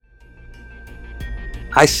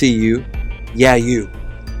I see you, yeah, you,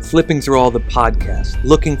 flipping through all the podcasts,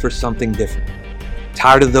 looking for something different.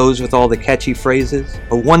 Tired of those with all the catchy phrases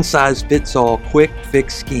or one-size-fits-all quick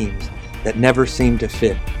fix schemes that never seem to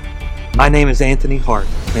fit? My name is Anthony Hart,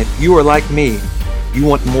 and if you are like me, you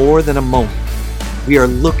want more than a moment. We are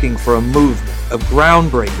looking for a movement of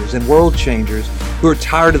groundbreakers and world changers who are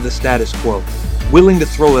tired of the status quo, willing to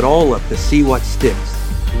throw it all up to see what sticks,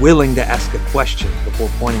 willing to ask a question before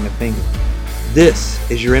pointing a finger. This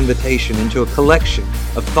is your invitation into a collection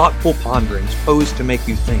of thoughtful ponderings posed to make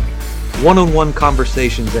you think, one-on-one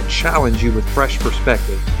conversations that challenge you with fresh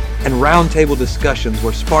perspective, and roundtable discussions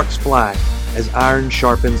where sparks fly as iron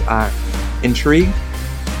sharpens iron. Intrigued?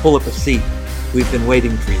 Pull up a seat. We've been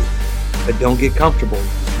waiting for you. But don't get comfortable.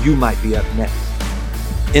 You might be up next.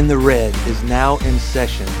 In the Red is now in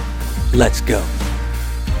session. Let's go.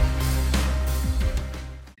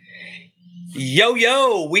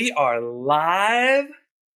 Yo, we are live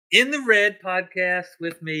in the Red podcast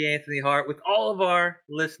with me, Anthony Hart, with all of our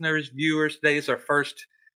listeners, viewers. Today is our first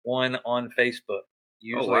one on Facebook.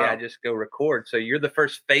 Usually I just go record. So you're the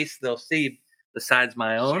first face they'll see besides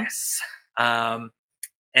my own. Yes. And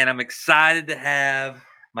I'm excited to have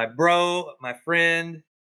my bro, my friend,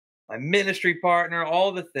 my ministry partner,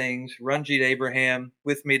 all the things, Ranjit Abraham,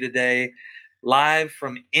 with me today, live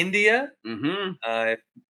from India. If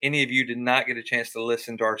any of you did not get a chance to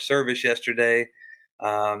listen to our service yesterday,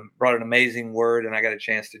 brought an amazing word, and I got a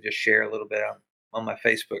chance to just share a little bit on my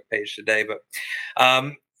Facebook page today. But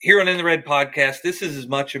here on In the Red podcast, this is as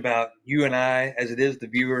much about you and I as it is the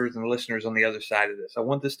viewers and the listeners on the other side of this. I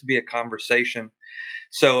want this to be a conversation.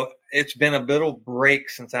 So it's been a little break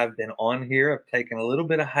since I've been on here. I've taken a little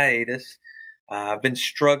bit of hiatus. I've been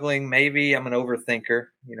struggling. Maybe I'm an overthinker.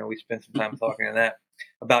 You know, we spent some time talking to that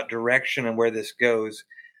about direction and where this goes.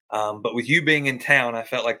 But with you being in town, I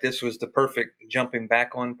felt like this was the perfect jumping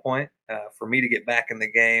back on point for me to get back in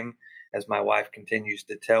the game, as my wife continues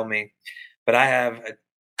to tell me. But I have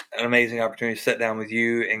an amazing opportunity to sit down with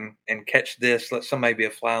you and catch this, let somebody be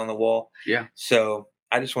a fly on the wall. Yeah. So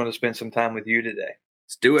I just want to spend some time with you today.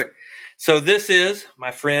 Let's do it. So this is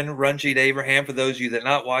my friend Ranjit Abraham. For those of you that are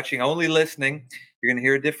not watching, only listening, you're going to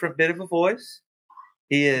hear a different bit of a voice.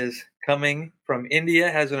 He is coming from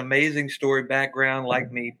India, has an amazing story background,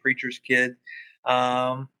 like me, preacher's kid.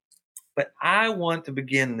 But I want to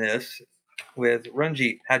begin this with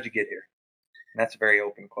Ranjit. How'd you get here? And that's a very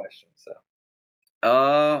open question. So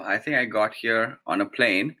I think I got here on a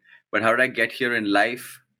plane, but how did I get here in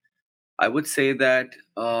life? I would say that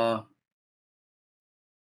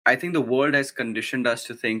I think the world has conditioned us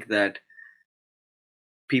to think that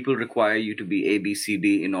people require you to be A, B, C,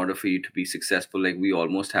 D in order for you to be successful. Like we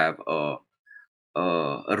almost have a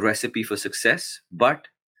recipe for success, but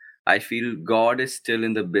I feel God is still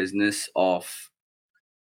in the business of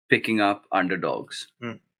picking up underdogs.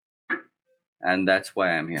 And that's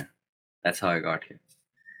why I'm here. That's how I got here.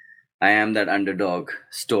 I am that underdog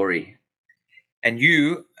story. And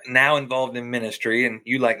you now involved in ministry, and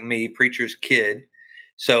you, like me, preacher's kid.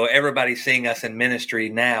 So everybody seeing us in ministry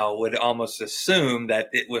now would almost assume that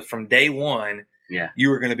it was from day one,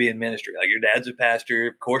 you were going to be in ministry. Like your dad's a pastor.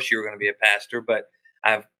 Of course you were going to be a pastor. But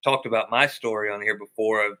I've talked about my story on here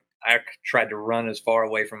before. I tried to run as far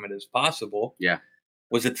away from it as possible. Yeah.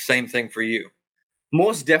 Was it the same thing for you?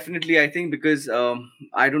 Most definitely, I think, because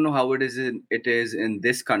I don't know how it is in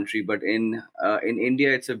this country, but in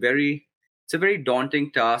India, it's a very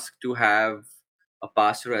daunting task to have a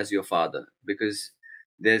pastor as your father, because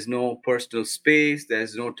there's no personal space,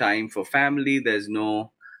 there's no time for family, there's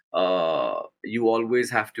no you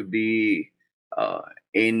always have to be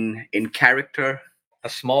in character. A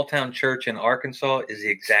small town church in Arkansas is the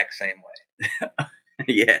exact same way.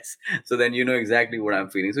 Yes. So then you know exactly what I'm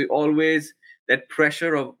feeling. So always that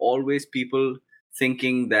pressure of always people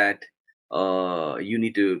thinking that you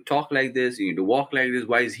need to talk like this, you need to walk like this.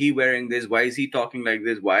 Why is he wearing this? Why is he talking like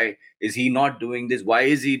this? Why is he not doing this? Why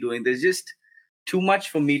is he doing this? Just too much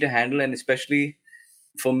for me to handle. And especially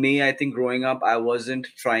for me, I think growing up, I wasn't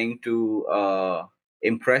trying to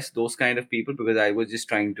impress those kind of people, because I was just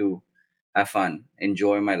trying to have fun,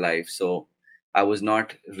 enjoy my life. So I was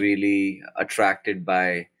not really attracted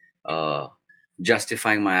by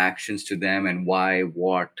justifying my actions to them and why,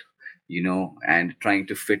 what, and trying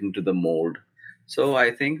to fit into the mold. So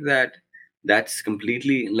I think that that's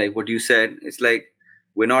completely like what you said. It's like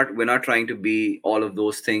we're not trying to be all of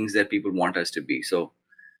those things that people want us to be. So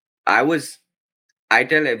I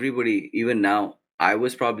tell everybody, even now, I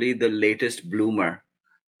was probably the latest bloomer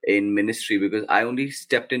in ministry, because I only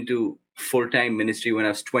stepped into full-time ministry when I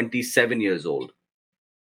was 27 years old.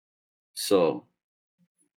 So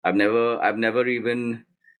I've never even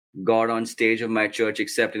got on stage of my church,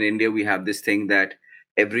 except in India we have this thing that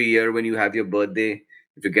every year when you have your birthday,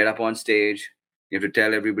 if you get up on stage, you have to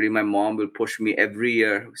tell everybody. My mom will push me every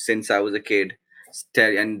year since I was a kid.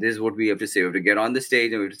 And this is what we have to say. We have to get on the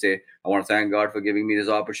stage and we have to say, I want to thank God for giving me this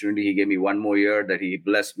opportunity. He gave me one more year, that He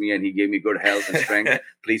blessed me and He gave me good health and strength.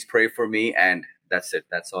 Please pray for me. And that's it.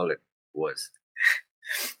 That's all it was.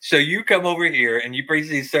 So you come over here and you preach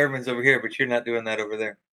these sermons over here, but you're not doing that over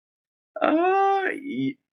there.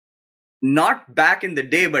 Not back in the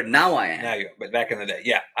day, but now I am. Now you are, but back in the day,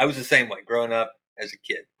 yeah, I was the same way growing up as a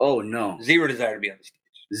kid. Oh no. Zero desire to be on the stage.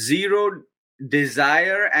 Zero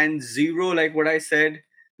desire and zero, like what I said,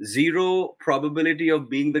 zero probability of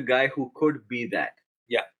being the guy who could be that.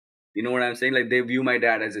 Yeah. You know what I'm saying? Like, they view my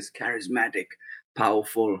dad as this charismatic,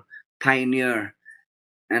 powerful pioneer.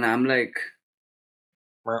 And I'm like,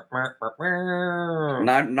 not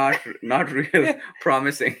real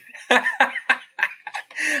promising.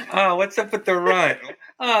 Oh, what's up with the run?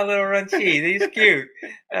 Oh, little Ranjit, he's cute.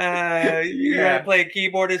 You Yeah. want to play a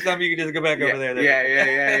keyboard or something? You can just go back over there.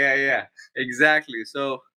 Yeah. Exactly.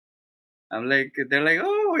 So I'm like, they're like,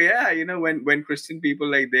 oh yeah, when Christian people,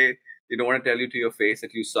 like, they don't want to tell you to your face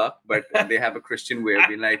that you suck, but they have a Christian way of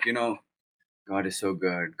being like, God is so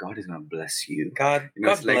good. God is gonna bless you. God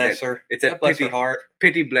it's like bless that. her. It's a God bless pity, her heart.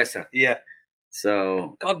 pity bless her. Yeah.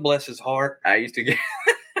 So God bless his heart. I used to get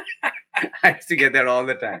that all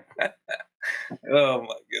the time. Oh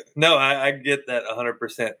my goodness. No, I get that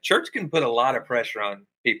 100%. Church can put a lot of pressure on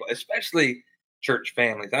people, especially church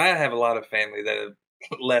families. I have a lot of family that have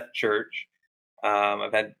left church.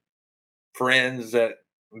 I've had friends that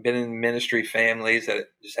have been in ministry families that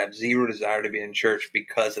just have zero desire to be in church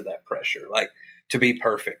because of that pressure, like to be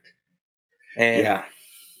perfect. And Yeah.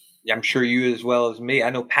 I'm sure you as well as me. I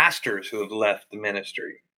know pastors who have left the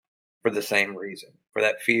ministry for the same reason, for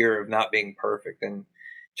that fear of not being perfect. And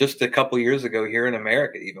just a couple years ago here in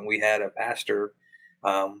America, even, we had a pastor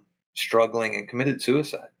struggling and committed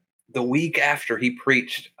suicide the week after he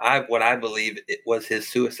preached what I believe it was his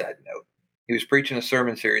suicide note. He was preaching a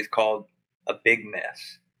sermon series called A Big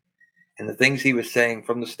Mess. And the things he was saying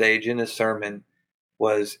from the stage in his sermon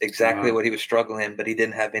was exactly what he was struggling in, but he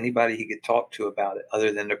didn't have anybody he could talk to about it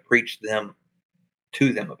other than to preach to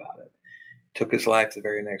them about it. Took his life the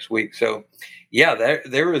very next week. So, yeah,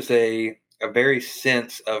 there was a very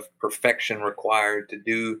sense of perfection required to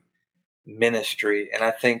do ministry. And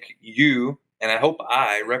I think you, and I hope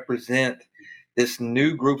I represent this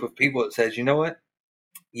new group of people that says, you know what?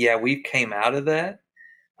 Yeah, we came out of that.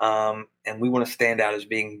 And we want to stand out as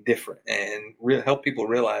being different and help people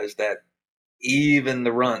realize that even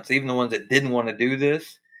the runts, even the ones that didn't want to do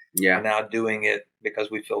this, are now doing it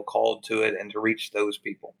because we feel called to it and to reach those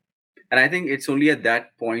people. And I think it's only at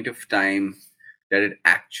that point of time that it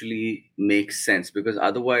actually makes sense, because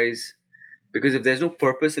if there's no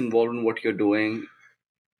purpose involved in what you're doing,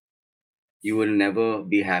 you will never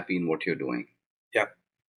be happy in what you're doing. Yeah.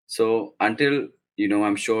 So until,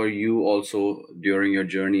 I'm sure you also, during your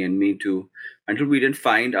journey, and me too, until we didn't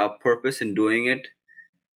find our purpose in doing it,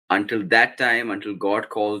 until that time, until God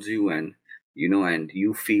calls you and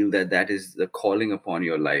you feel that is the calling upon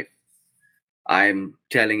your life, I'm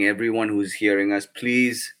telling everyone who's hearing us,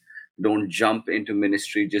 please don't jump into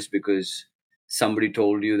ministry just because somebody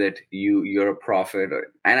told you that you're a prophet.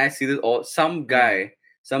 And I see this all, some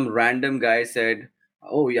random guy said,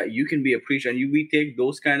 oh yeah, you can be a preacher. And we take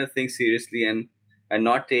those kind of things seriously, and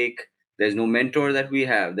not take, there's no mentor that we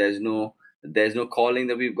have, there's no calling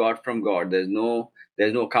that we've got from God, there's no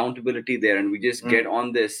accountability there, and we just get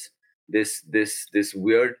on this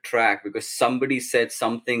weird track because somebody said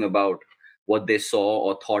something about what they saw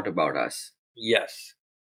or thought about us. Yes,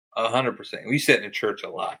 100%. We sit in church a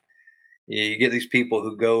lot. You get these people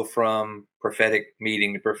who go from prophetic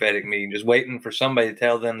meeting to prophetic meeting, just waiting for somebody to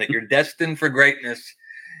tell them that you're destined for greatness.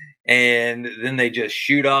 And then they just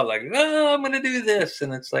shoot off like, oh, I'm going to do this.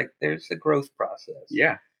 And it's like, there's a growth process.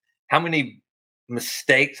 Yeah. How many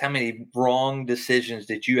mistakes, how many wrong decisions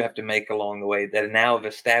did you have to make along the way that now have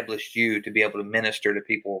established you to be able to minister to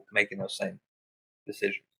people making those same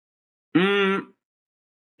decisions?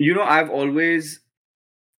 I've always,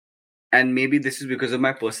 and maybe this is because of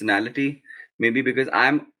my personality, maybe because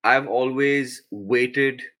I've always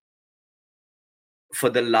waited for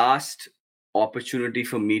the last opportunity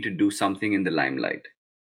for me to do something in the limelight.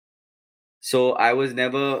 So I was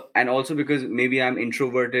never, and also because maybe I'm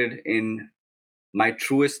introverted in my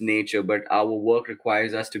truest nature, but our work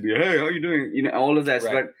requires us to be, hey, how are you doing? All of that.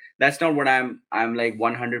 Right. But that's not what I'm like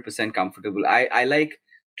 100% comfortable. I like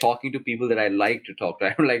talking to people that I like to talk to.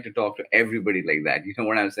 I don't like to talk to everybody like that. You know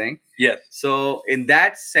what I'm saying? Yes. So in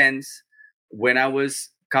that sense, when I was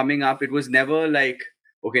coming up, it was never like,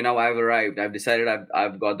 okay, now I've arrived. I've decided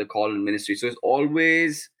I've got the call in ministry. So it's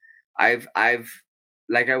always, I've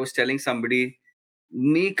like I was telling somebody,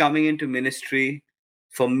 me coming into ministry,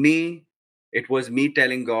 for me, it was me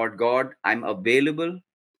telling God, God, I'm available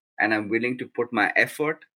and I'm willing to put my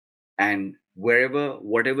effort, and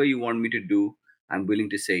whatever you want me to do, I'm willing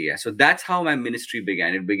to say yes. So that's how my ministry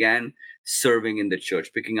began. It began serving in the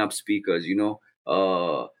church, picking up speakers,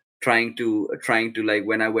 trying to like,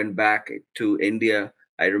 when I went back to India,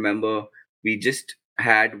 I remember we just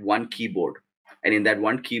had one keyboard, and in that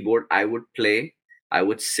one keyboard I would play, I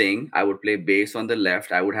would sing, I would play bass on the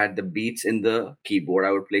left, I would have the beats in the keyboard,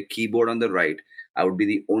 I would play keyboard on the right. I would be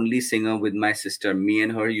the only singer with my sister. Me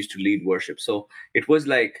and her used to lead worship. So it was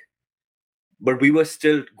like, but we were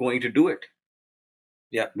still going to do it.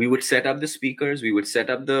 Yeah. We would set up the speakers, we would set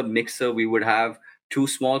up the mixer, we would have two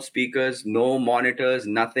small speakers, no monitors,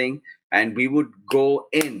 nothing. And we would go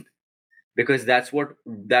in, because that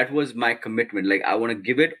was my commitment. Like, I want to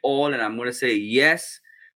give it all, and I'm going to say yes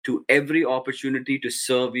to every opportunity to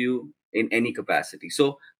serve you in any capacity.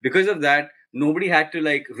 So because of that, nobody had to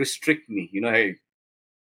like restrict me, hey.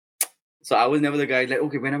 So I was never the guy like,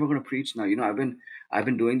 okay, when am I going to preach now? I've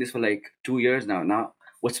been doing this for like 2 years now. Now,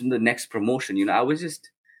 what's the next promotion? I was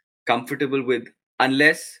just comfortable with,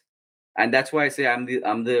 unless, and that's why I say I'm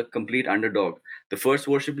the complete underdog. The first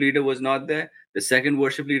worship leader was not there. The second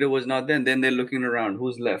worship leader was not there, and then they're looking around.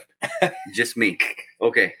 Who's left? Just me.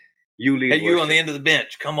 Okay, you lead. Hey, you on the end of the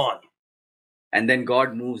bench. Come on. And then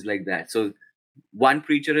God moves like that. So one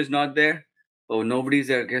preacher is not there. Oh, nobody's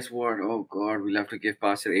there. Guess what? Oh God, we'll have to give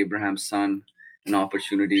Pastor Abraham's son an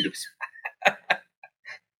opportunity to.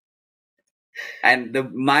 And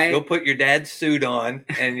go put your dad's suit on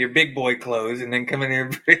and your big boy clothes, and then come in here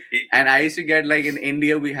and preach. And I used to get, like, in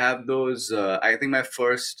India, we have those. I think my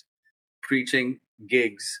first preaching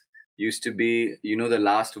gigs used to be, the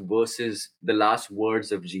last verses, the last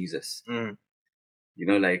words of Jesus. Mm.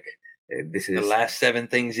 This is the last 7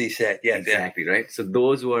 things he said. Yeah, exactly, right. So that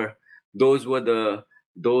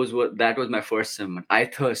was my first sermon. I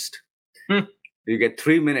thirst. You get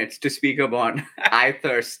 3 minutes to speak upon I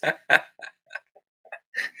thirst.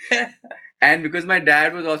 And because my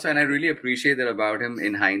dad was also, and I really appreciate that about him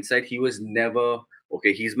in hindsight, he was never,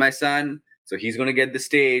 okay, he's my son, so he's going to get the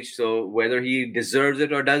stage. So whether he deserves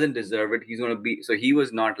it or doesn't deserve it, he's going to be. So he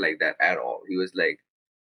was not like that at all. He was like,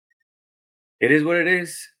 it is what it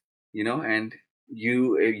is, and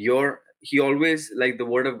he always, like the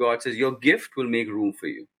word of God says, your gift will make room for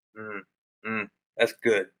you. That's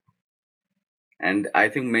good. And I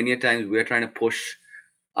think many a times we're trying to push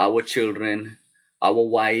our children, our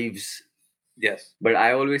wives. Yes. But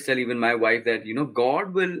I always tell even my wife that,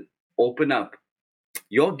 God will open up.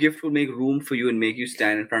 Your gift will make room for you and make you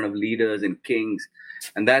stand in front of leaders and kings.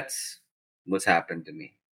 And that's what's happened to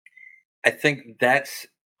me. I think I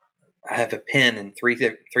have a pin in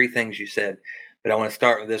three things you said, but I want to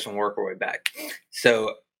start with this and work our way back.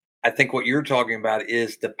 So I think what you're talking about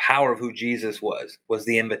is the power of who Jesus was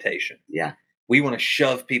the invitation. Yeah. We want to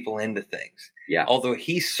shove people into things. Yeah. Although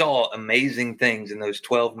he saw amazing things in those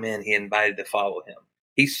 12 men he invited to follow him.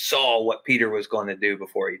 He saw what Peter was going to do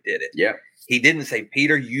before he did it. Yeah. He didn't say,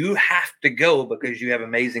 Peter, you have to go because you have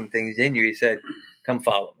amazing things in you. He said, come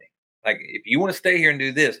follow me. Like, if you want to stay here and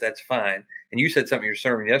do this, that's fine. And you said something in your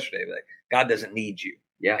sermon yesterday, like, God doesn't need you.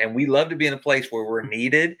 Yeah. And we love to be in a place where we're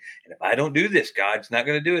needed. And if I don't do this, God's not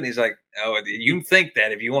going to do it. And he's like, oh, you can think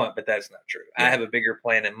that if you want, but that's not true. Yeah. I have a bigger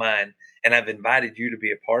plan in mind, and I've invited you to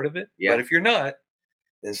be a part of it. Yeah. But if you're not,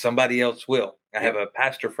 then somebody else will. I have a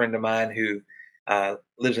pastor friend of mine who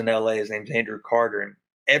lives in LA. His name's Andrew Carter. And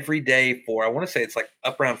every day I want to say it's like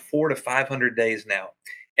up around 400 to 500 days now.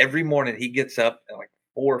 Every morning he gets up at like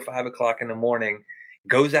 4 or 5 o'clock in the morning,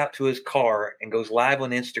 goes out to his car and goes live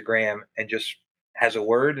on Instagram and just has a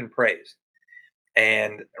word and prays.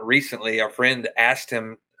 And recently our friend asked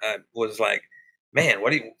him, was like, man,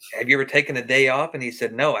 have you ever taken a day off? And he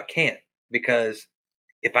said, no, I can't, because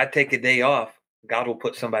if I take a day off, God will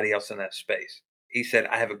put somebody else in that space. He said,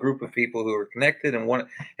 I have a group of people who are connected and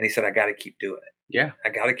he said, I got to keep doing it. Yeah. I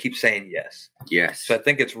got to keep saying yes. Yes. So I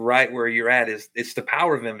think it's right where you're at. It's the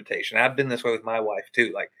power of invitation. I've been this way with my wife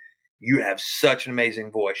too. Like, you have such an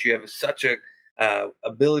amazing voice. You have such a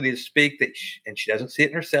ability to speak and she doesn't see it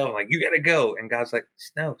in herself. I'm like, you got to go. And God's like,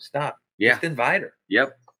 no, stop. Yeah. Just invite her.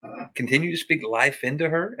 Yep. Continue to speak life into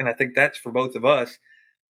her. And I think that's for both of us.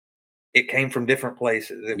 It came from different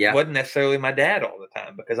places. It wasn't necessarily my dad all the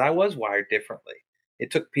time, because I was wired differently.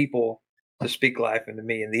 It took people to speak life into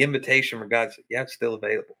me. And the invitation from God said, yeah, it's still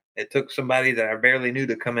available. It took somebody that I barely knew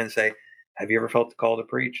to come in and say, have you ever felt the call to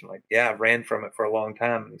preach? I'm like, yeah, I ran from it for a long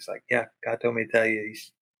time. And he's like, yeah, God told me to tell you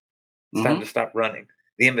it's time to stop running.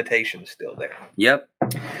 The invitation is still there. Yep.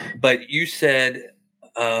 But you said,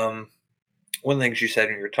 one of the things you said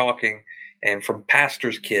when you were talking, and from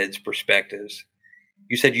pastors' kids' perspectives,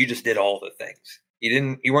 you said you just did all the things.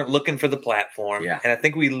 You weren't looking for the platform. Yeah. And I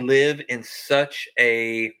think we live in such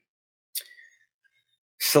a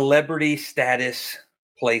celebrity status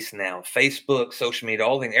place now. Facebook, social media,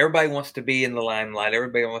 all things. Everybody wants to be in the limelight.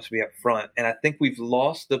 Everybody wants to be up front. And I think we've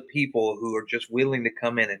lost the people who are just willing to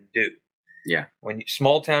come in and do. Yeah.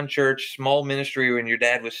 Small town church, small ministry, when your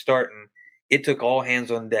dad was starting, it took all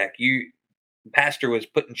hands on deck. Pastor was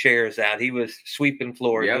putting chairs out. He was sweeping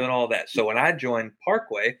floors, doing all that. So when I joined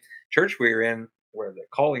Parkway, church we were in, where the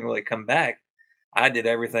calling really come back, I did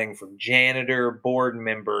everything from janitor, board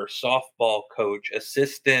member, softball coach,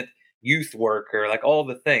 assistant, youth worker, like all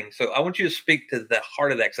the things. So I want you to speak to the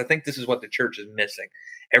heart of that, because I think this is what the church is missing.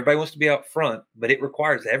 Everybody wants to be out front, but it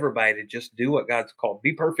requires everybody to just do what God's called.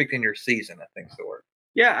 Be perfect in your season, I think is the word.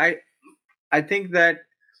 Yeah, I think that,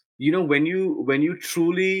 when you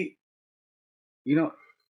truly,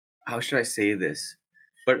 how should I say this?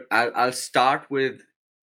 But I'll start with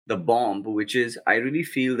the bomb, which is, I really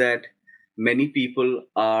feel that many people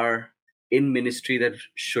are in ministry that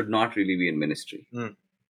should not really be in ministry.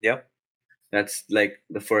 Yep. That's like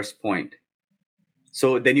the first point.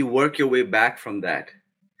 So then you work your way back from that.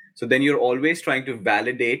 So then you're always trying to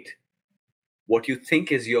validate what you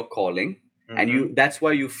think is your calling. And that's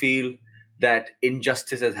why you feel that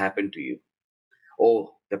injustice has happened to you.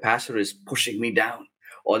 Oh, the pastor is pushing me down,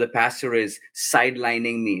 or the pastor is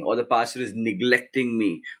sidelining me, or the pastor is neglecting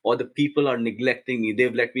me, or the people are neglecting me,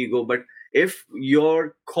 they've let me go. But if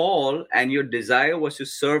your call and your desire was to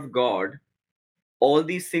serve God, all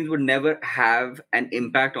these things would never have an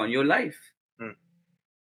impact on your life.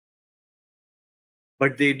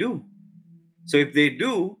 But they do. So if they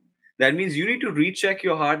do, that means you need to recheck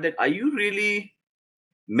your heart, that are you really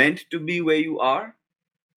meant to be where you are?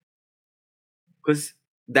 Because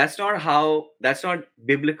that's not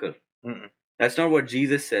biblical. That's not what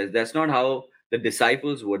Jesus says. That's not how the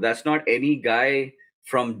disciples were. That's not any guy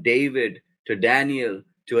from David to Daniel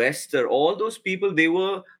to Esther. All those people, they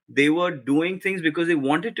were doing things because they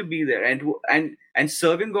wanted to be there. And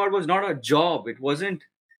serving God was not a job. It wasn't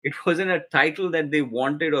a title that they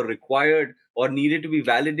wanted or required or needed to be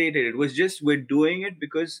validated. It was just, we're doing it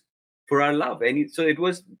because for our love. And so it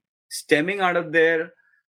was stemming out of there.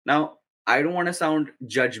 Now, I don't want to sound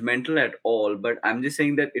judgmental at all, but I'm just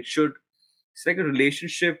saying that it's like a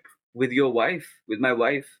relationship with your wife, with my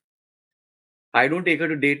wife. I don't take her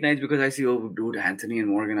to date nights because I see, oh, dude, Anthony and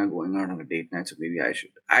Morgan are going out on a date night, so maybe I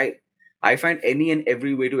should. I find any and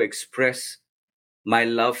every way to express my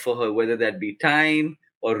love for her, whether that be time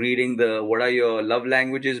or reading the "What Are Your Love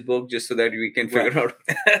Languages" book, just so that we can figure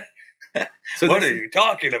out. So what are you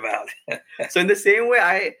talking about? So in the same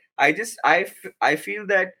way, I feel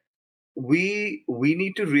that we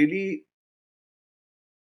need to really,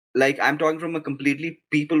 like, I'm talking from a completely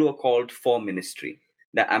people who are called for ministry.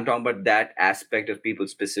 That I'm talking about that aspect of people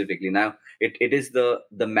specifically. Now, it is the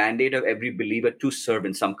mandate of every believer to serve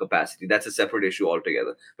in some capacity. That's a separate issue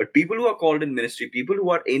altogether. But people who are called in ministry, people who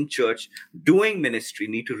are in church doing ministry,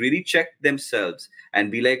 need to really check themselves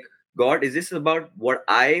and be like, God, is this about what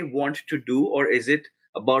I want to do, or is it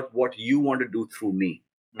about what you want to do through me?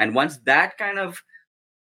 And once that kind of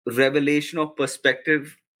revelation of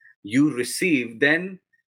perspective you receive, then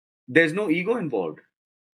there's no ego involved.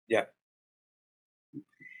 Yeah.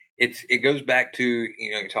 It goes back to,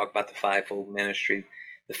 you talk about the fivefold ministry.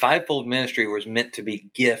 The fivefold ministry was meant to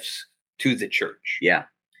be gifts to the church. Yeah.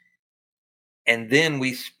 And then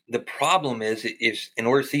the problem is in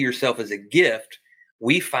order to see yourself as a gift,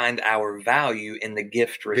 we find our value in the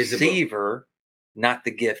gift receiver, not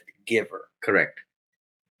the gift giver. Correct.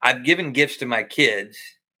 I've given gifts to my kids,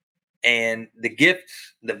 and the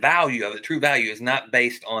gifts, the value of the true value is not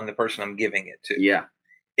based on the person I'm giving it to. Yeah.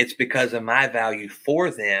 It's because of my value for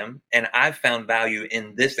them, and I've found value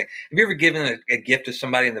in this thing. Have you ever given a gift to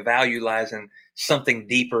somebody and the value lies in something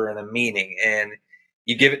deeper and a meaning, and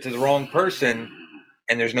you give it to the wrong person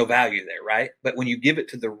and there's no value there, right? But when you give it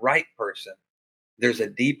to the right person, there's a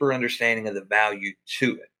deeper understanding of the value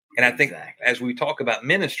to it. And I think as we talk about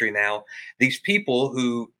ministry now, these people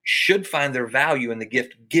who should find their value in the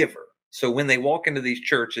gift giver. So when they walk into these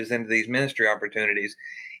churches, into these ministry opportunities,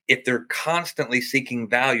 if they're constantly seeking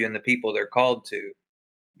value in the people they're called to,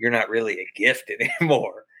 you're not really a gift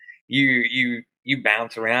anymore. You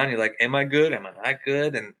bounce around. You're like, am I good? Am I not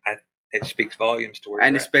good? And it speaks volumes to where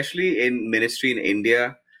And you're at. especially in ministry in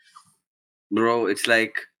India, bro, it's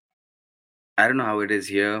like, I don't know how it is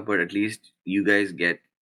here, but at least you guys get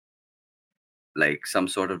like some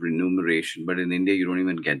sort of remuneration. But in India, you don't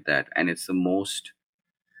even get that. And it's the most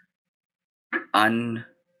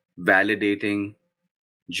unvalidating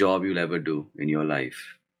job you'll ever do in your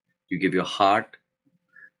life. You give your heart.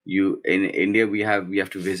 You in India, we have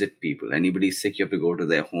to visit people. Anybody's sick, you have to go to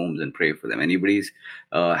their homes and pray for them. Anybody's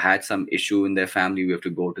had some issue in their family, we have to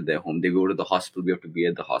go to their home. They go to the hospital, we have to be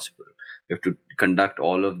at the hospital. We have to conduct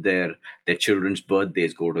all of their children's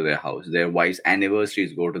birthdays, go to their house. Their wife's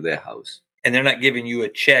anniversaries, go to their house. And they're not giving you a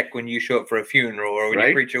check when you show up for a funeral or when you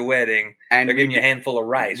Right? preach a wedding. And They're we giving you a do, handful of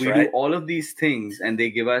rice, we do right? all of these things, and they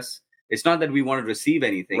give us. It's not that we want to receive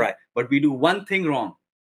anything, Right. but we do one thing wrong.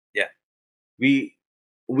 Yeah. We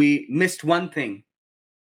missed one thing,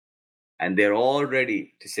 and they're all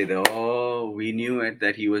ready to say that, oh, we knew it,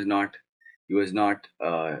 that he was not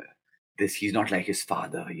this, he's not like his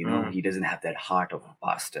father, he doesn't have that heart of a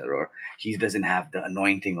pastor, or he doesn't have the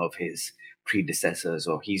anointing of his predecessors,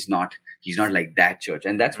 or he's not like that church.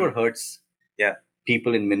 And that's what hurts Yeah.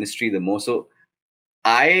 people in ministry the most. So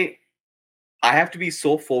I have to be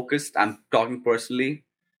so focused. I'm talking personally.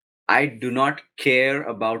 I do not care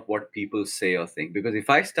about what people say or think, because if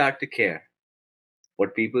I start to care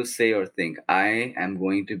what people say or think, I am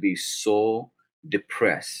going to be so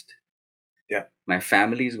depressed. Yeah. My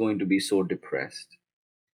family is going to be so depressed.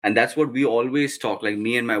 And that's what we always talk, like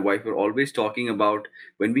me and my wife are always talking about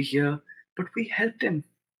when we hear, but we helped him.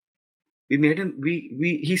 We made him,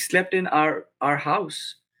 he slept in our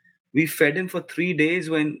house. We fed him for 3 days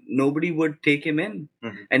when nobody would take him in.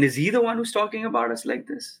 Mhm. And is he the one who's talking about us like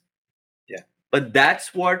this? Yeah. But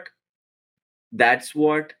that's what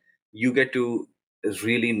you get to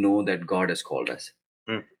really know that God has called us.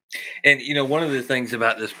 And one of the things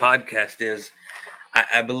about this podcast is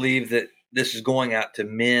I believe that this is going out to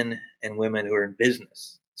men and women who are in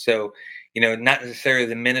business. So, not necessarily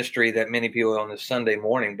the ministry that many people on this Sunday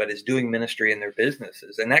morning, but is doing ministry in their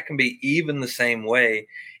businesses. And that can be even the same way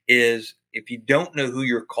is if you don't know who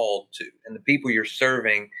you're called to and the people you're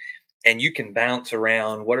serving, and you can bounce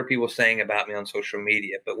around, what are people saying about me on social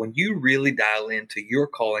media? But when you really dial into your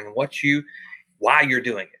calling and why you're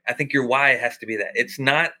doing it, I think your why has to be that. It's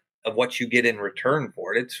not of what you get in return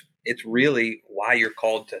for it. It's really why you're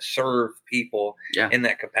called to serve people in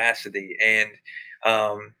that capacity. And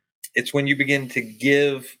it's when you begin to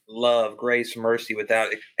give love, grace, mercy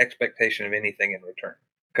without expectation of anything in return.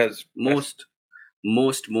 Because most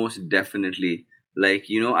definitely, like,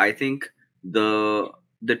 I think the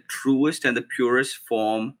truest and the purest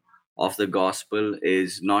form of the gospel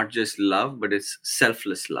is not just love, but it's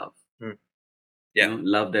selfless love. Yeah.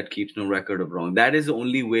 Love that keeps no record of wrong. That is the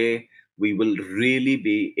only way we will really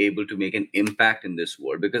be able to make an impact in this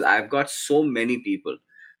world, because I've got so many people,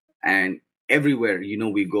 and everywhere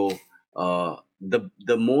we go,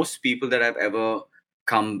 the most people that I've ever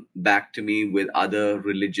come back to me with other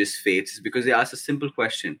religious faiths is because they ask a simple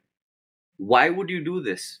question: why would you do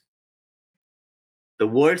this? The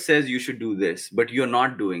word says you should do this, but you're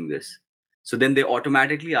not doing this. So then they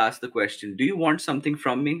automatically ask the question, do you want something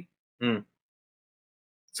from me?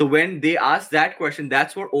 So when they ask that question,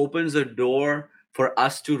 that's what opens a door for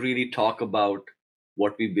us to really talk about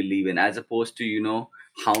what we believe in, as opposed to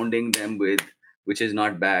hounding them with, which is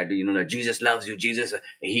not bad, that Jesus loves you, Jesus,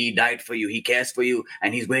 he died for you, he cares for you,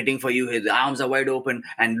 and he's waiting for you, his arms are wide open,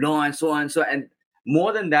 and no, and so on, so. And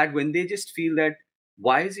more than that, when they just feel that,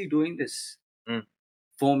 why is he doing this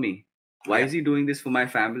for me? Why is he doing this for my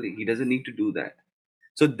family? He doesn't need to do that.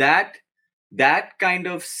 So that kind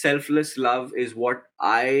of selfless love is what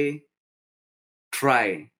I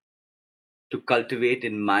try to cultivate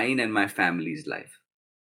in mine and my family's life.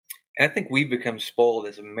 And I think we've become spoiled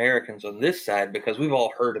as Americans on this side because we've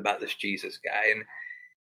all heard about this Jesus guy. And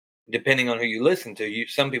depending on who you listen to,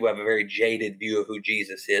 some people have a very jaded view of who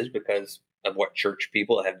Jesus is because of what church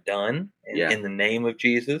people have done in the name of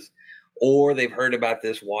Jesus. Or they've heard about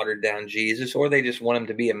this watered down Jesus, or they just want him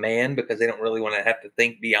to be a man because they don't really want to have to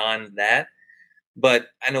think beyond that. But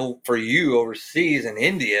I know for you overseas in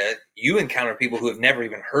India, you encounter people who have never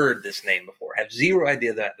even heard this name before, have zero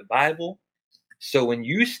idea that the Bible. So when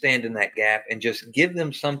you stand in that gap and just give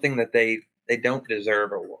them something that they don't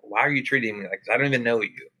deserve, or why are you treating me like this? I don't even know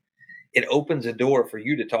you. It opens a door for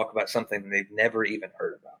you to talk about something they've never even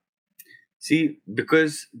heard about. See,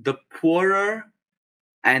 because the poorer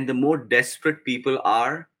and the more desperate people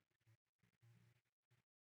are,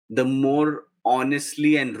 the more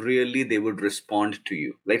honestly and really they would respond to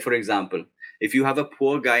you. Like, for example, if you have a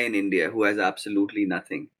poor guy in India who has absolutely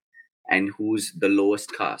nothing, and who's the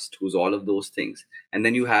lowest caste, who's all of those things. And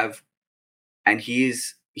then you have, and he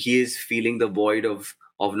is feeling the void of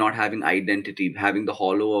not having identity, having the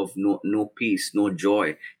hollow of no peace, no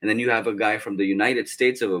joy. And then you have a guy from the United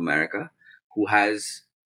States of America who has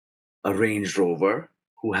a Range Rover,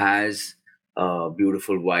 who has a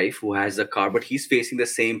beautiful wife, who has a car, but he's facing the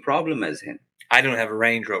same problem as him. I don't have a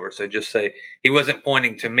Range Rover, so just say he wasn't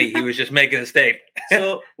pointing to me. He was just making a statement.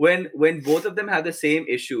 So when both of them have the same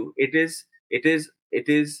issue, it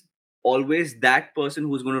is always that person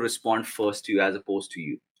who's going to respond first to you as opposed to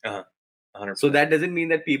you. 100%. So that doesn't mean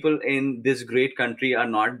that people in this great country are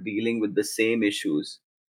not dealing with the same issues,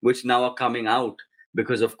 which now are coming out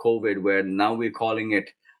because of COVID, where now we're calling it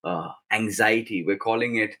anxiety, we're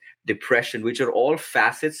calling it depression, which are all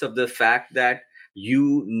facets of the fact that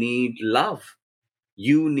you need love,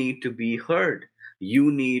 you need to be heard,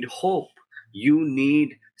 you need hope, you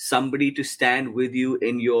need somebody to stand with you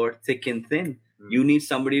in your thick and thin. You need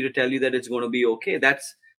somebody to tell you that it's going to be okay.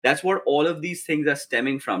 That's what all of these things are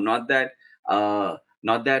stemming from. Not that uh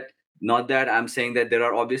not that not that I'm saying that there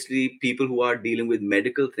are obviously people who are dealing with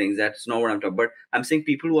medical things. That's not what I'm talking, but I'm saying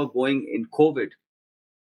people who are going in COVID,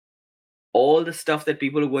 all the stuff that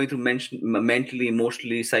people are going through mentally,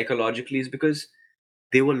 emotionally, psychologically, is because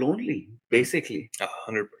they were lonely, basically.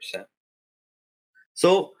 100%.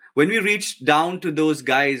 So when we reach down to those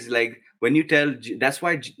guys, like when you tell, that's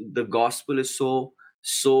why the gospel is so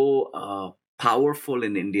powerful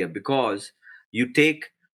in India, because you take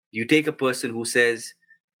a person who says,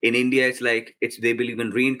 in India it's like, it's they believe in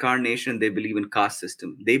reincarnation, they believe in caste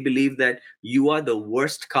system, they believe that you are the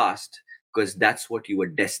worst caste because that's what you were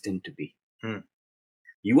destined to be.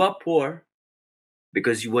 You are poor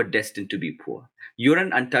because you were destined to be poor. You're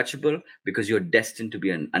an untouchable because you're destined to be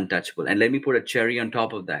an untouchable. And let me put a cherry on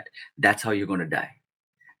top of that. That's how you're going to die.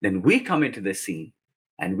 Then we come into the scene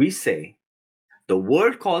and we say, the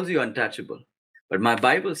world calls you untouchable, but my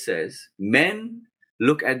Bible says men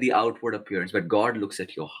look at the outward appearance, but God looks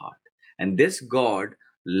at your heart. And this God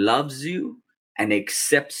loves you and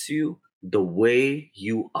accepts you the way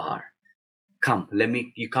you are. Come,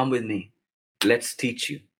 you come with me. Let's teach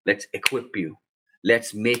you. Let's equip you.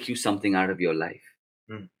 Let's make you something out of your life.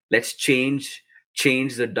 Let's change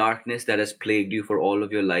the darkness that has plagued you for all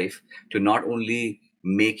of your life, to not only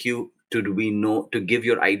make you to give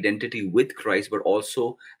your identity with Christ, but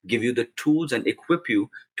also give you the tools and equip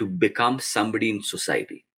you to become somebody in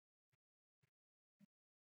society.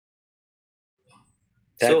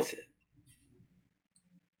 That's it.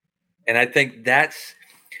 And I think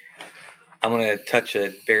I'm going to touch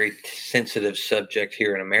a very sensitive subject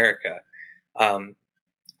here in America.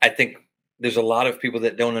 I think there's a lot of people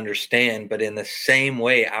that don't understand, but in the same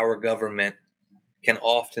way, our government can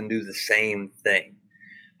often do the same thing.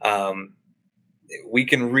 We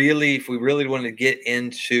can really, if we really want to get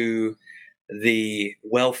into the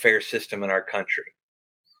welfare system in our country,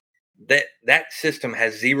 that system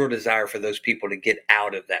has zero desire for those people to get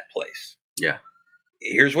out of that place. Yeah.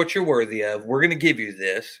 Here's what you're worthy of. We're going to give you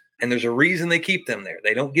this. And there's a reason they keep them there.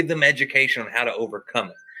 They don't give them education on how to overcome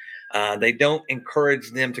it. They don't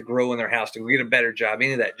encourage them to grow in their house, to get a better job,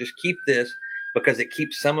 any of that. Just keep this because it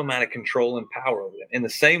keeps some amount of control and power over them. In the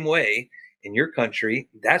same way, in your country,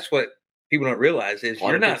 that's what people don't realize is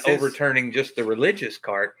you're not overturning just the religious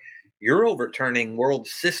cart. You're overturning world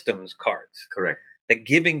systems carts. Correct. That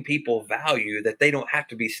giving people value, that they don't have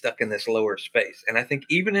to be stuck in this lower space. And I think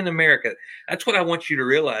even in America, that's what I want you to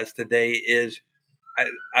realize today is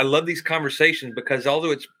I love these conversations, because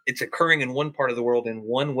although it's occurring in one part of the world in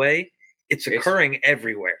one way, it's occurring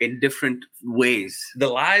everywhere in different ways. The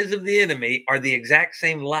lies of the enemy are the exact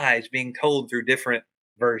same lies being told through different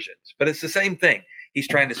versions, but it's the same thing. He's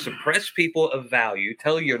trying to suppress people of value,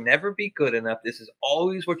 tell you you'll never be good enough. This is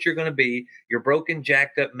always what you're going to be. You're broken,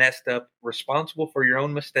 jacked up, messed up, responsible for your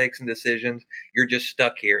own mistakes and decisions. You're just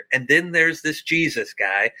stuck here. And then there's this Jesus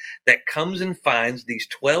guy that comes and finds these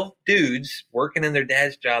 12 dudes working in their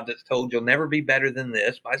dad's job that's told you'll never be better than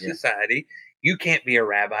this by society. You can't be a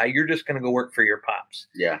rabbi. You're just going to go work for your pops.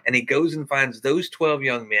 Yeah. And he goes and finds those 12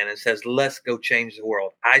 young men and says, let's go change the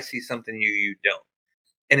world. I see something you don't.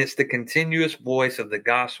 And it's the continuous voice of the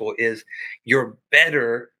gospel is you're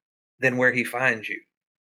better than where he finds you.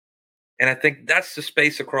 And I think that's the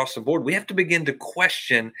space across the board. We have to begin to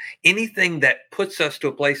question anything that puts us to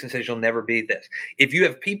a place and says you'll never be this. If you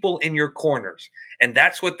have people in your corners and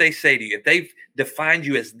that's what they say to you, if they've defined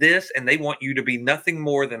you as this and they want you to be nothing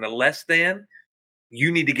more than a less than, you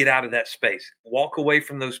need to get out of that space. Walk away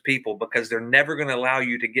from those people, because they're never going to allow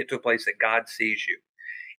you to get to a place that God sees you.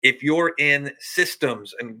 if you're in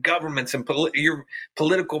systems and governments and your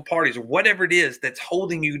political parties or whatever it is that's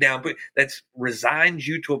holding you down, that's resigns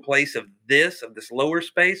you to a place of this lower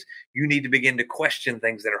space, you need to begin to question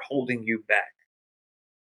things that are holding you back.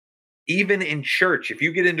 Even in church, if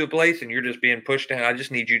you get into a place and you're just being pushed down, I just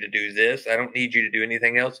need you to do this. I don't need you to do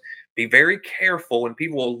anything else. Be very careful when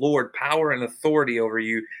people will lord power and authority over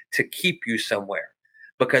you to keep you somewhere,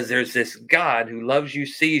 because there's this God who loves you,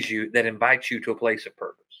 sees you, that invites you to a place of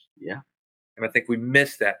purpose. Yeah. And I think we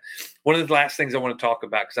miss that. One of the last things I want to talk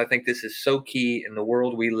about, because I think this is so key in the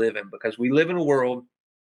world we live in, because we live in a world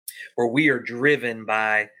where we are driven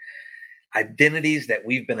by identities that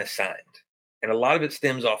we've been assigned. And a lot of it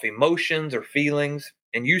stems off emotions or feelings.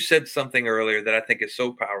 And you said something earlier that I think is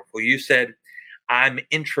so powerful. You said, I'm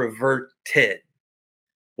introverted.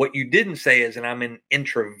 What you didn't say is, and I'm an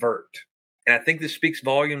introvert. And I think this speaks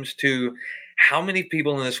volumes to how many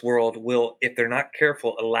people in this world will, if they're not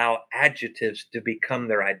careful, allow adjectives to become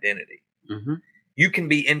their identity. Mm-hmm. You can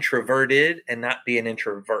be introverted and not be an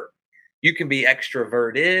introvert. You can be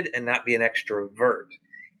extroverted and not be an extrovert.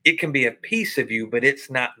 It can be a piece of you, but it's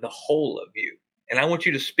not the whole of you. And I want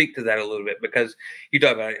you to speak to that a little bit, because you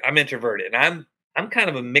talk about I'm introverted, and I'm kind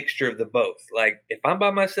of a mixture of the both. Like, if I'm by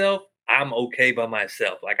myself, I'm okay by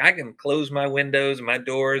myself. Like, I can close my windows and my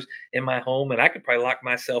doors in my home, and I could probably lock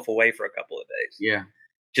myself away for a couple of days. Yeah.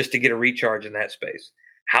 Just to get a recharge in that space.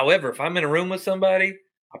 However, if I'm in a room with somebody,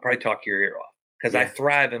 I'll probably talk your ear off, because I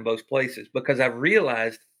thrive in both places, because I've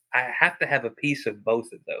realized I have to have a piece of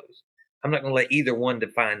both of those. I'm not going to let either one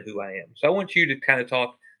define who I am. So I want you to kind of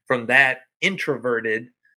talk from that introverted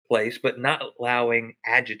place, but not allowing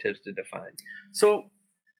adjectives to define. So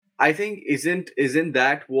I think isn't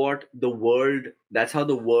that what the world? That's how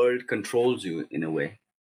the world controls you in a way.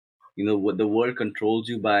 What the world controls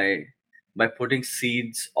you by putting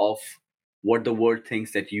seeds of what the world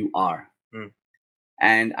thinks that you are. Mm.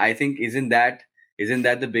 And I think isn't that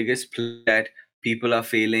the biggest play that people are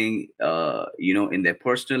failing, in their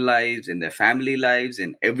personal lives, in their family lives,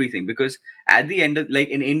 in everything? Because at the end of, like,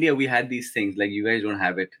 in India, we had these things like you guys don't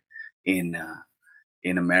have it in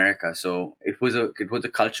in America. So it was a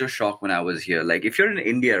culture shock when I was here. Like, if you're in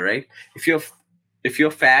India, right? If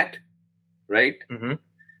you're fat, right? Mm-hmm.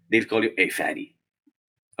 They'll call you a fatty.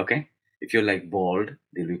 Okay. If you're like bald,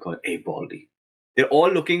 they'll be called a baldy. They're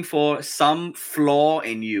all looking for some flaw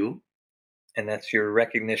in you. And that's your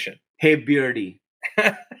recognition. Hey, beardy.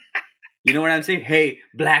 You know what I'm saying? Hey,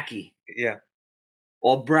 blackie. Yeah.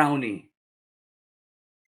 Or brownie.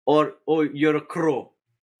 Or, oh, you're a crow.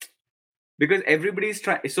 Because everybody's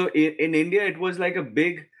trying. So in India, it was like a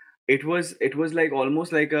big. It was like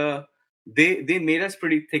almost like a. They made us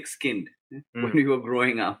pretty thick skinned when we were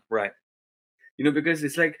growing up. Right. Because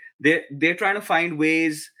it's like they're trying to find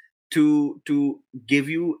ways to give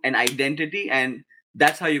you an identity, and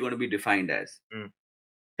that's how you're going to be defined as.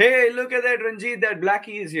 Hey, look at that Ranjit, that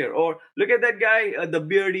blackie is here. Or look at that guy, the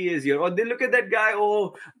beardy is here. Or they look at that guy,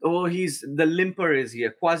 he's the limper is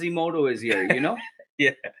here. Quasimodo is here,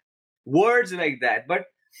 Yeah. Words like that. But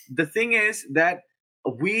the thing is that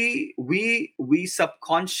we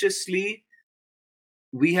subconsciously,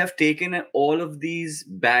 we have taken all of these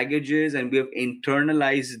baggages and we have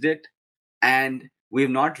internalized it, and we have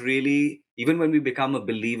not really, even when we become a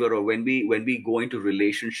believer or when we go into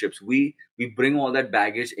relationships, we bring all that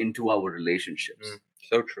baggage into our relationships.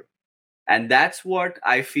 So true. And that's what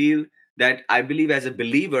I feel, that I believe as a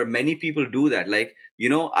believer many people do that. Like,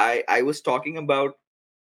 I was talking about,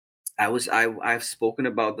 I've spoken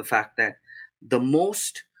about the fact that the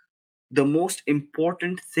most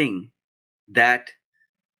important thing that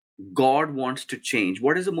God wants to change,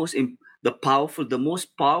 what is the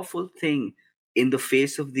most powerful thing in the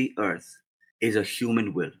face of the earth, is a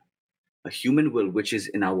human will. A human will which is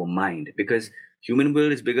in our mind, because human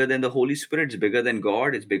will is bigger than the Holy Spirit, it's bigger than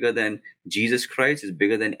God, it's bigger than Jesus Christ, it's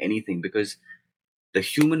bigger than anything, because the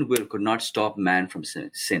human will could not stop man from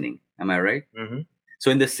sinning. Am I right? Mm-hmm.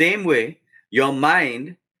 So in the same way, your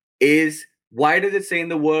mind is, why does it say in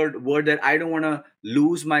the word that I don't want to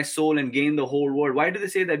lose my soul and gain the whole world? Why do they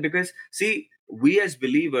say that? Because, see, we as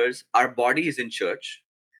believers, our body is in church,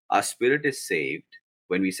 our spirit is saved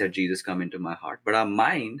when we said, Jesus, come into my heart, but our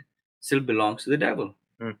mind still belongs to the devil.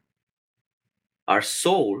 Our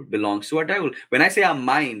soul belongs to our devil. When I say our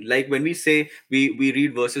mind, like when we say, we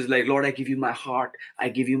read verses like, Lord, I give you my heart, I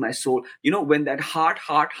give you my soul. When that heart,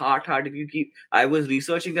 if you keep, I was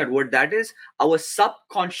researching that word, that is our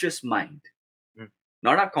subconscious mind.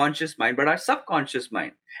 Not our conscious mind, but our subconscious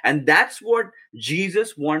mind. And that's what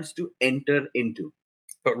Jesus wants to enter into.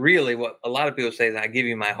 But really, what a lot of people say is, I give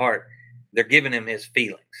you my heart, they're giving him his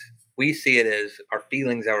feelings. We see it as our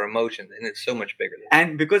feelings, our emotions, and it's so much bigger than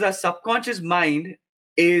And because our subconscious mind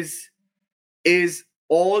is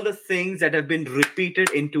all the things that have been repeated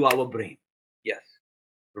into our brain. yes.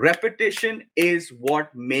 Repetition is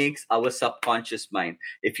what makes our subconscious mind.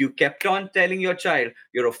 If you kept on telling your child,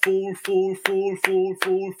 you're a fool, fool, fool, fool,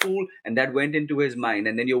 fool, fool, and that went into his mind,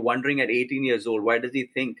 and then you're wondering at 18 years old, why does he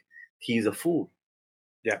think he's a fool?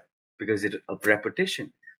 Yeah. Because it's of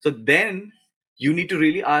repetition. So then you need to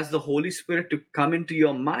really ask the Holy Spirit to come into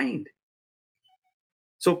your mind.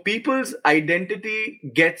 So people's identity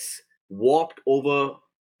gets warped over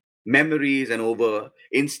memories and over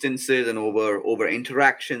instances and over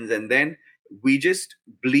interactions, and then we just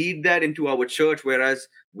bleed that into our church, whereas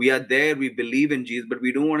we are there, we believe in Jesus, but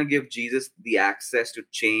we don't want to give Jesus the access to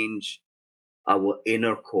change our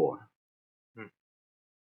inner core.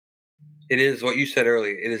 It is what you said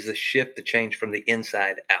earlier. It is the shift, the change from the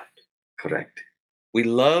inside out. Correct. We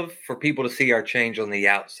love for people to see our change on the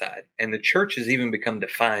outside, and the church has even become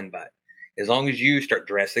defined by it. As long as you start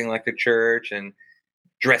dressing like the church and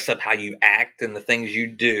dress up how you act and the things you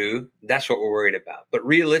do, that's what we're worried about. But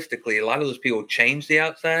realistically, a lot of those people change the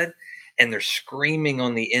outside and they're screaming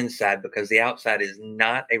on the inside because the outside is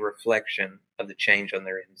not a reflection of the change on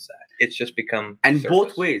their inside. It's just become And surface.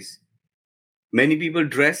 both ways. Many people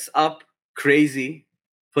dress up crazy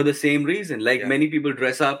for the same reason. Like Yeah. many people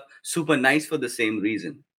dress up super nice for the same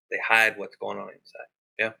reason. They hide what's going on inside.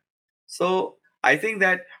 Yeah. So I think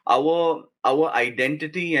that our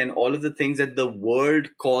identity and all of the things that the world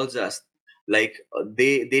calls us, like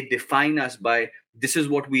they define us by, this is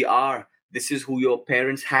what we are. This is who your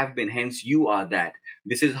parents have been. Hence, you are that.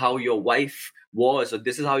 This is how your wife was, or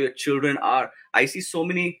this is how your children are. I see so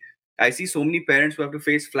many parents who have to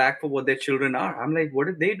face flack for what their children are. I'm like, what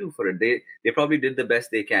did they do for it? They probably did the best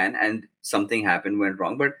they can, and something happened, went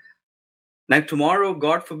wrong. But like tomorrow,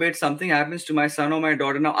 God forbid, something happens to my son or my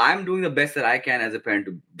daughter. Now I'm doing the best that I can as a parent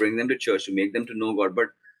to bring them to church, to make them to know God. But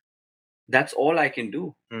that's all I can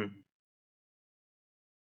do. Mm-hmm.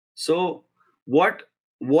 So what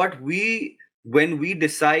we when we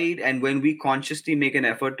decide and when we consciously make an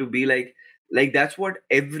effort to be like that's what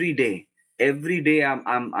every day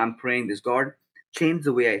I'm praying this, God, change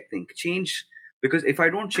the way I think, change, because if I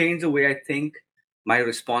don't change the way I think, my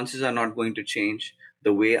responses are not going to change.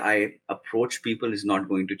 The way I approach people is not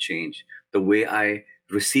going to change. The way I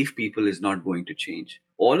receive people is not going to change.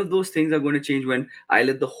 All of those things are going to change when I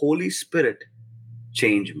let the Holy Spirit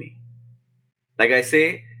change me. Like I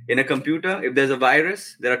say, in a computer, if there's a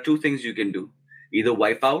virus, there are two things you can do: either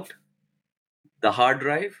wipe out the hard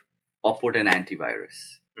drive or put an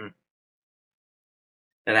antivirus. Mm.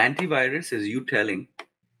 That antivirus is you telling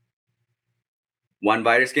one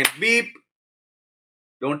virus can beep,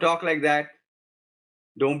 don't talk like that,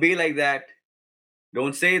 don't be like that,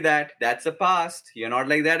 don't say that, that's the past, you're not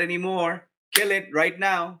like that anymore, kill it right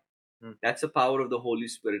now. That's the power of the Holy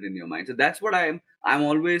Spirit in your mind. So that's what I'm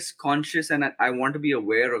always conscious, and I want to be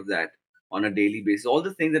aware of that on a daily basis. All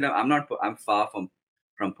the things that I'm far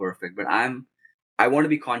from perfect, but I want to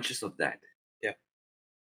be conscious of that. Yeah.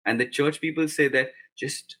 And the church people say that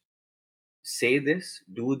just say this,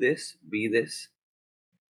 do this, be this,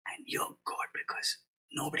 and you're good, because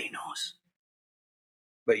nobody knows.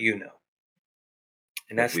 But you know.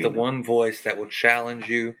 And But that's we the know. one voice that will challenge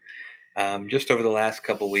you. Just over the last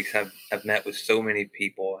couple of weeks, I've met with so many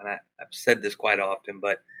people, and I've said this quite often,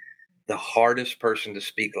 but the hardest person to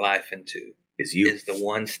speak life into Is you. is the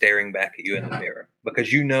one staring back at you in the mirror,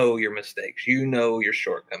 because you know your mistakes, you know your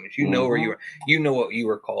shortcomings, you know where you are, you know what you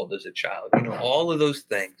were called as a child, you know all of those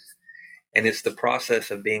things, and it's the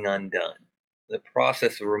process of being undone, the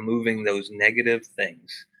process of removing those negative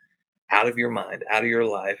things out of your mind, out of your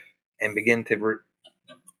life, and begin to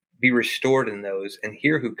be restored in those and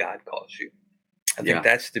hear who God calls you. I think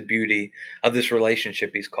that's the beauty of this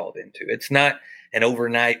relationship He's called into. It's not an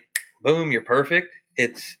overnight, boom, you're perfect.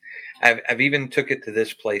 I've even took it to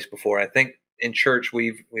this place before. I think in church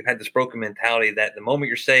we've had this broken mentality that the moment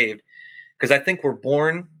you're saved, because I think we're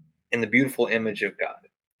born in the beautiful image of God,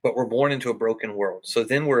 but we're born into a broken world. So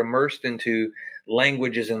then we're immersed into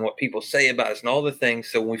languages and what people say about us and all the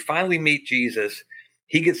things. So when we finally meet Jesus,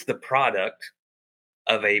 He gets the product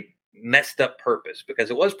of a messed up purpose, because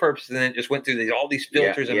it was purpose and then it just went through all these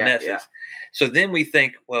filters and messes. Yeah. So then we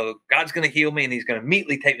think, well, God's going to heal me and He's going to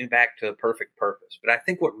immediately take me back to a perfect purpose. But I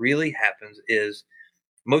think what really happens is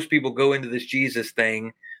most people go into this Jesus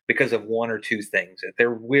thing because of one or two things. That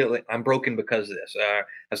they're willing, I'm broken because of this.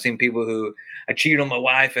 I've seen people who, I cheated on my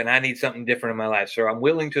wife and I need something different in my life. So I'm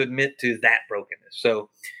willing to admit to that brokenness. So,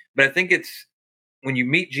 but I think it's when you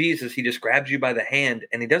meet Jesus, He just grabs you by the hand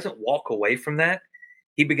and He doesn't walk away from that.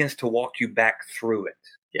 he begins to walk you back through it.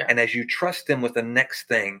 Yeah. And as you trust him with the next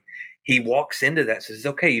thing, he walks into that, says,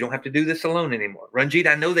 okay, you don't have to do this alone anymore. Ranjit,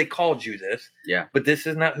 I know they called you this, Yeah. but this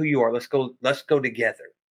is not who you are. Let's go together.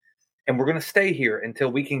 And we're going to stay here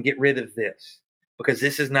until we can get rid of this, because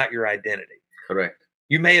this is not your identity. Correct.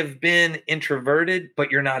 You may have been introverted, but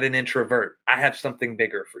you're not an introvert. I have something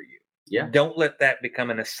bigger for you. Yeah. Don't let that become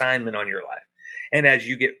an assignment on your life. And as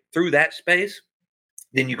you get through that space,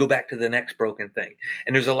 then you go back to the next broken thing.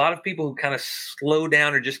 And there's a lot of people who kind of slow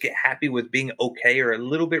down or just get happy with being okay or a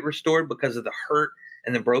little bit restored because of the hurt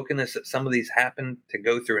and the brokenness that some of these happen to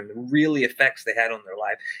go through, and the really effects they had on their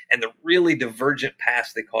life and the really divergent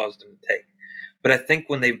paths they caused them to take. But I think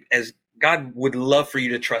as God would love for you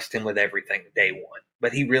to trust him with everything day one,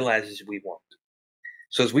 but he realizes we won't.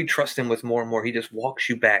 So as we trust him with more and more, he just walks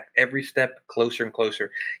you back every step closer and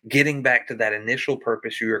closer, getting back to that initial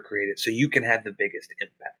purpose you were created so you can have the biggest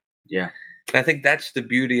impact. Yeah. And I think that's the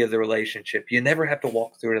beauty of the relationship. You never have to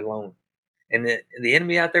walk through it alone. And the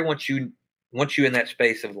enemy out there wants you in that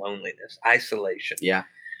space of loneliness, isolation. Yeah.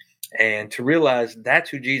 And to realize that's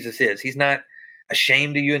who Jesus is. He's not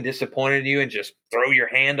ashamed of you and disappointed in you and just throw your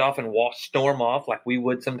hand off and storm off like we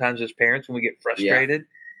would sometimes as parents when we get frustrated. Yeah.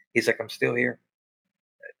 He's like, I'm still here.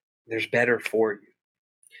 There's better for you.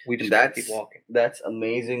 We just got to keep walking. That's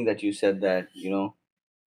amazing that you said that,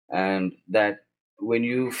 and that when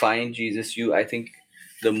you find Jesus, I think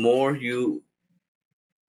the more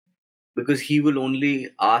because he will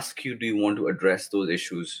only ask you, do you want to address those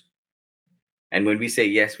issues? And when we say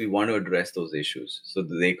yes, we want to address those issues. So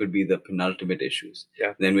they could be the penultimate issues.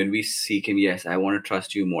 Yeah. Then when we seek him, yes, I want to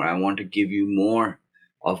trust you more. I want to give you more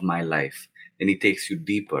of my life. Then he takes you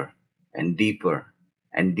deeper and deeper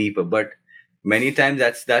and deeper. But many times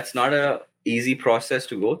that's not a easy process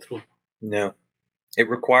to go through. No. It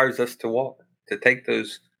requires us to walk, to take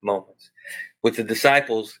those moments. With the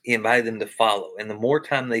disciples, he invited them to follow. And the more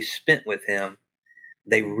time they spent with him,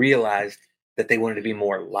 they realized that they wanted to be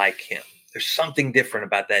more like him. There's something different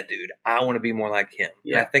about that dude. I want to be more like him.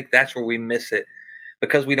 Yeah. And I think that's where we miss it,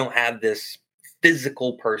 because we don't have this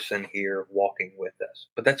physical person here walking with us.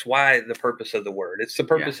 But that's why the purpose of the word. It's the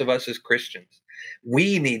purpose of us as Christians.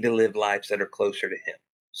 We need to live lives that are closer to him.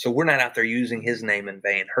 So we're not out there using his name in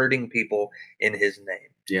vain, hurting people in his name.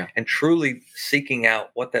 Yeah. And truly seeking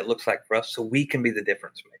out what that looks like for us so we can be the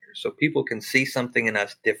difference maker. So people can see something in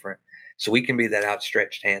us different. So we can be that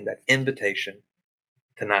outstretched hand, that invitation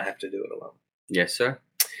to not have to do it alone. Yes, sir.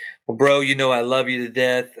 Well, bro, I love you to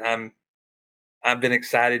death. I've been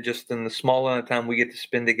excited just in the small amount of time we get to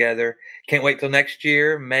spend together. Can't wait till next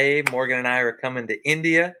year. May, Morgan and I are coming to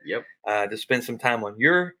India. Yep. To spend some time on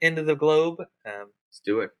your end of the globe. Let's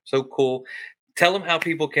do it. So cool. Tell them how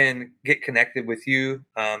people can get connected with you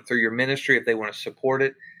through your ministry if they want to support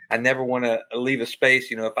it. I never want to leave a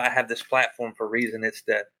space. If I have this platform for a reason, it's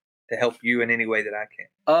to help you in any way that I can.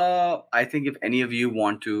 I think if any of you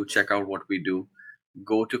want to check out what we do,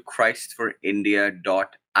 go to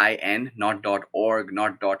christforindia.in, not .org,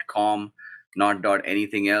 not .com, not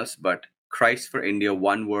anything else, but christforindia,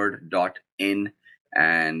 one word, .in,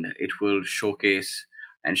 and it will showcase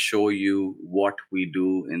and show you what we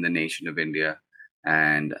do in the nation of India.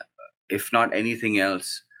 And if not anything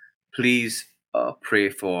else, please pray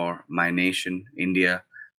for my nation, India.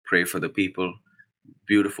 Pray for the people,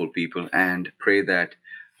 beautiful people, and pray that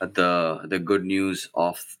the good news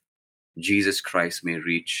of Jesus Christ may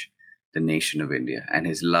reach the nation of India, and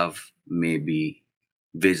his love may be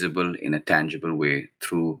visible in a tangible way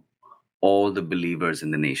through all the believers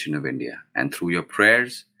in the nation of India. And through your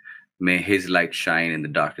prayers, may his light shine in the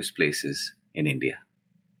darkest places in India.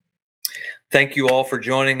 Thank you all for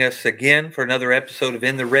joining us again for another episode of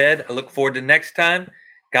In the Red. I look forward to next time.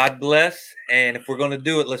 God bless. And if we're going to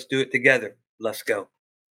do it, let's do it together. Let's go.